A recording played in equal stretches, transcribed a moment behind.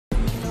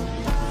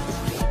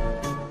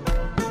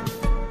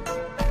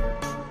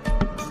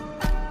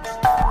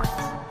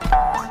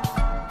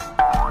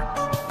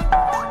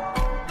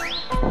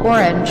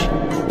Orange.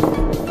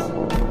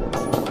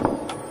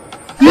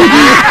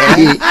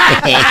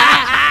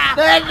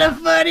 That's the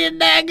funniest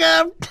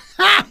daggum.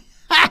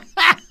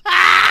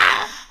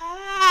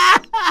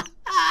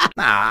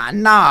 Ah,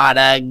 not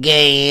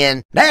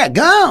again.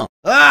 Daggum.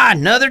 Ah,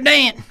 another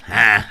dent.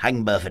 Ah, I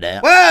can buff it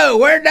out. Whoa,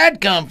 where'd that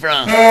come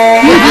from?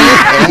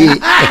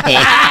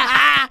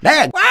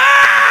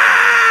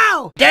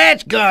 Wow!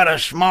 That's got a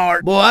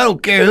smart. Boy, I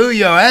don't care who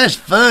you are. That's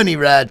funny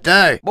right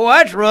there. Boy,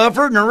 that's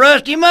rougher than a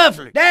rusty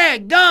muffler.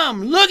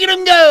 Daggum, look at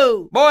them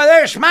go. Boy,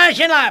 they're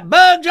smashing like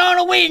bugs on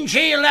a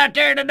windshield out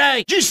there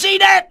today. Did you see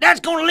that? That's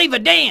gonna leave a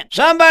dent.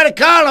 Somebody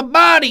call a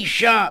body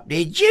shop.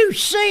 Did you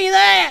see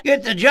that?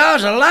 Get the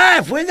jaws of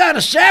life. We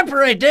gotta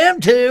separate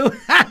them two.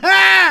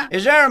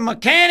 Is there a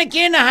mechanic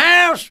in the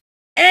house?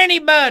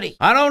 Anybody?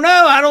 I don't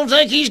know. I don't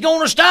think he's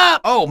gonna stop.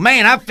 Oh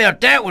man, I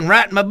felt that one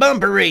right in my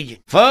bumper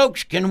region.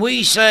 Folks, can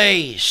we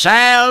say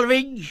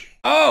salvage?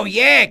 Oh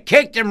yeah,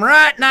 kicked him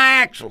right in the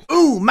axle.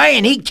 Ooh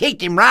man, he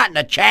kicked him right in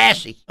the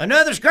chassis.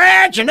 Another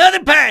scratch,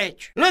 another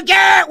patch. Look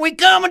out, we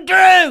coming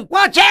through.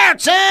 Watch out,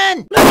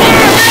 son.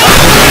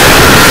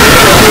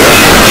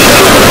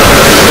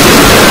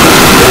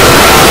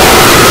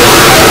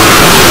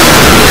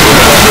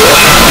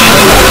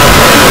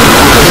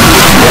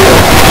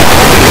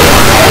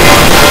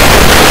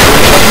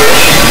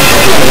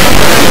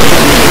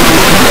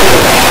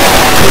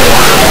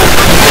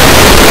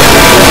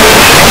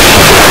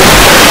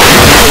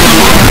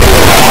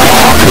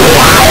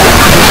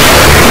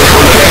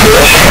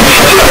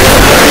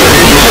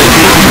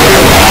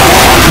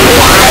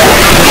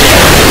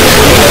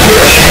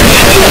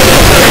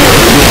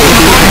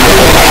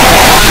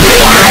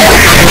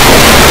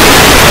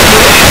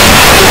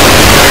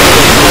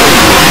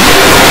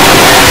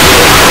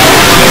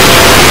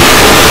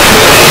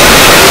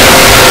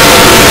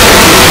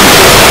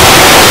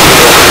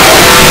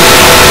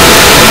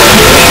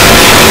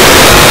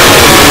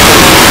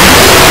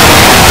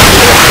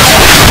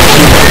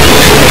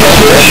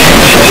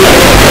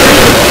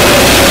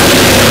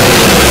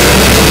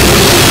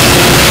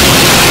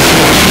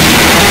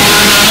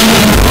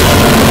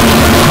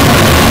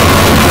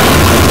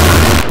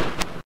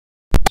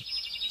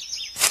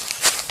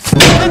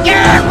 Look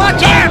out,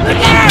 watch out, look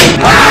out!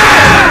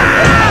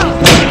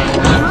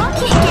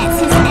 Rocket gets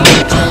his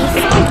energy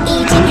from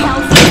eating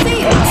healthy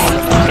foods.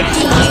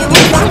 Do you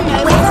want to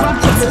know what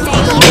Rocket's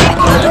favourite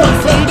healthy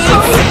food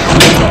is?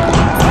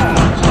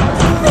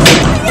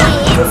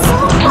 It's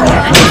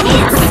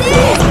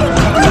soup!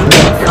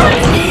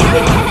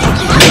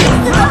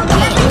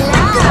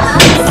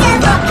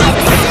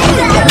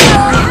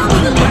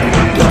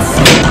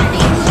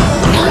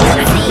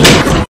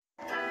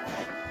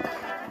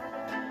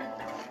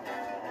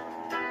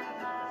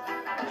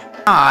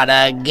 Not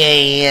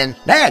again.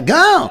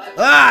 Daggum.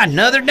 Ah,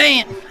 another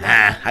dent.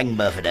 Ah, I can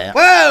buff it out.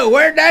 Whoa,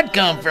 where'd that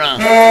come from?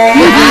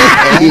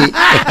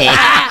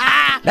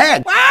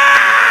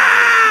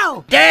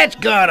 Wow! That's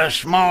got a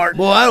smart.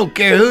 Boy, I don't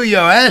care who you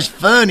are. That's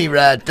funny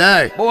right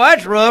there. Boy,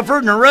 that's rougher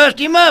than a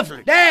rusty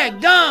muffler.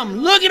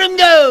 Daggum, look at them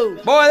go.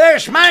 Boy, they're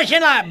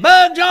smashing like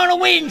bugs on a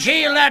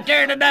windshield out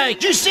there today.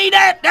 Did you see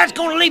that? That's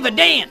gonna leave a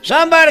dent.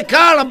 Somebody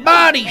call a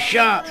body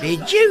shop.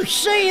 Did you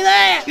see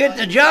that? Get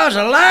the jaws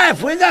of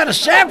life. We gotta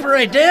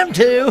separate them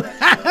two.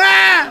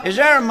 Is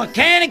there a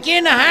mechanic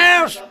in the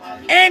house?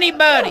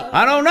 Anybody?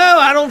 I don't know.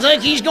 I don't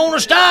think he's gonna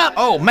stop.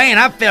 Oh man,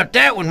 I felt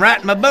that one right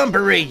in my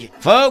bumper region.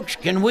 Folks,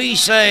 can we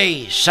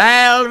say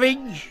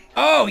salvage?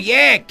 Oh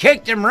yeah,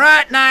 kicked him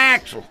right in the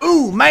axle.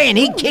 Ooh man,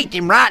 he kicked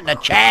him right in the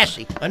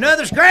chassis.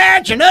 Another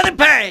scratch, another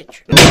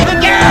patch. Look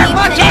out,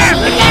 watch out,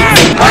 look out!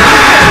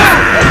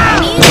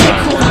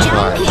 Musical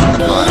jumping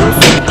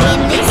beans in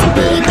this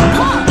big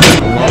pot.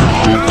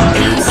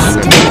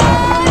 Stir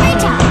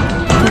it up.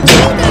 Put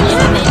in the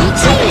lemon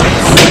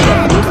cheese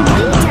and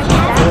winter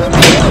heavy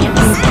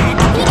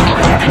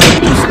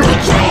beans.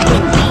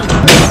 Jumping beans.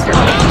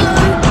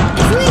 Although,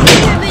 if we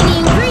don't have any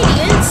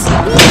ingredients,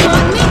 we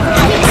can't make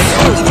Rocket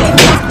soup.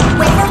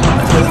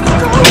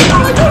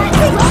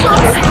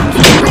 Sounds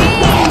really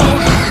hungry.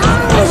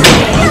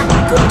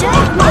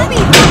 Don't worry,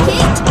 Rocket.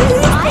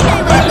 I know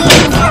where we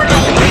can get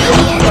the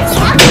ingredients.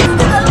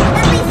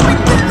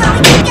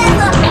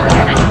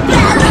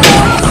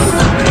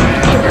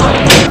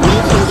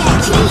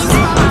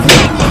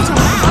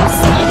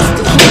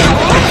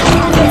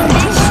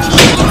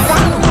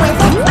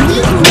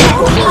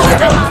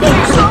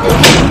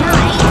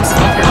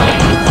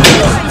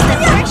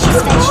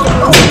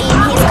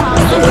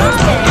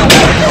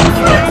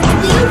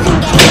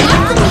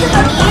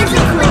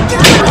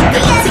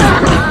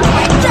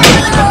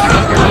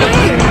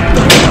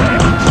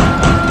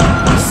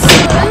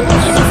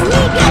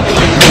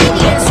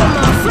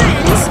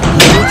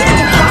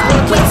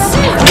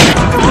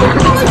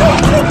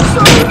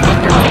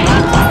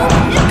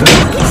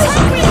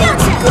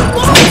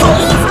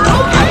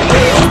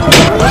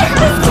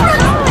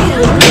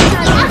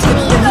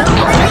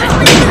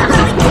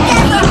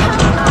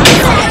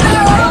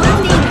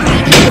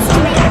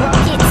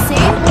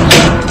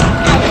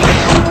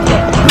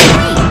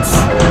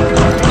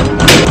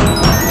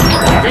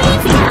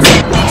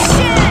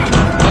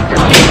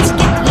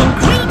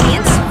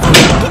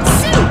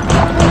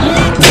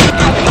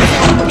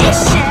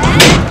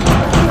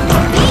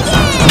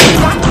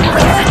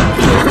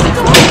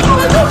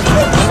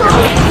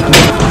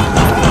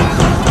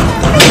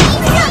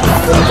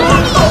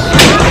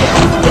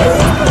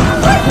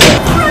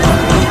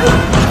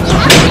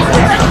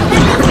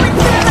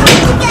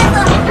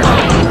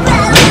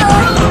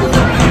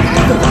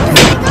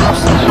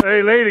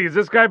 is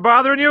this guy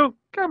bothering you?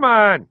 Come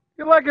on,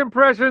 you like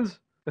impressions?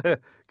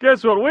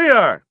 Guess what we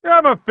are?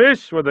 I'm a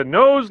fish with a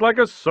nose like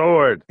a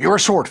sword. You're a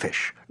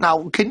swordfish.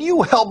 Now, can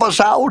you help us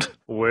out?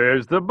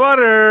 Where's the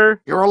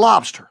butter? You're a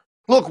lobster.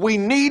 Look, we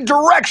need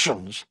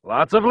directions.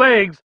 Lots of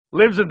legs.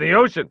 Lives in the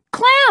ocean.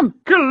 Clam!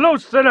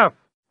 Close enough.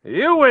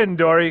 You win,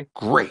 Dory.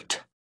 Great.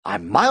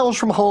 I'm miles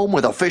from home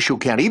with a fish who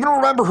can't even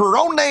remember her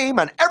own name,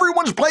 and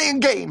everyone's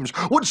playing games.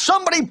 Would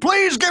somebody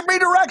please give me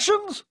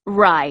directions?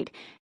 Right.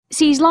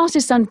 See, he's lost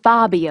his son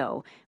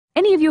Fabio.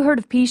 Any of you heard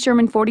of P.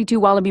 Sherman 42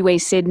 Wallaby Way,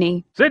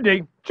 Sydney?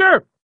 Sydney?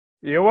 Sure.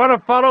 You want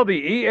to follow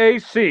the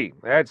EAC.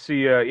 That's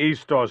the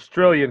East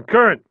Australian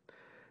Current.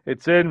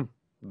 It's in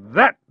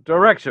that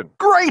direction.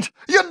 Great!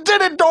 You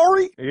did it,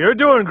 Dory! You're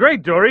doing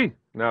great, Dory.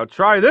 Now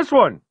try this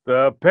one.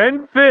 The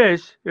pen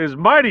fish is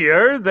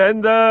mightier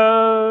than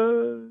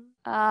the...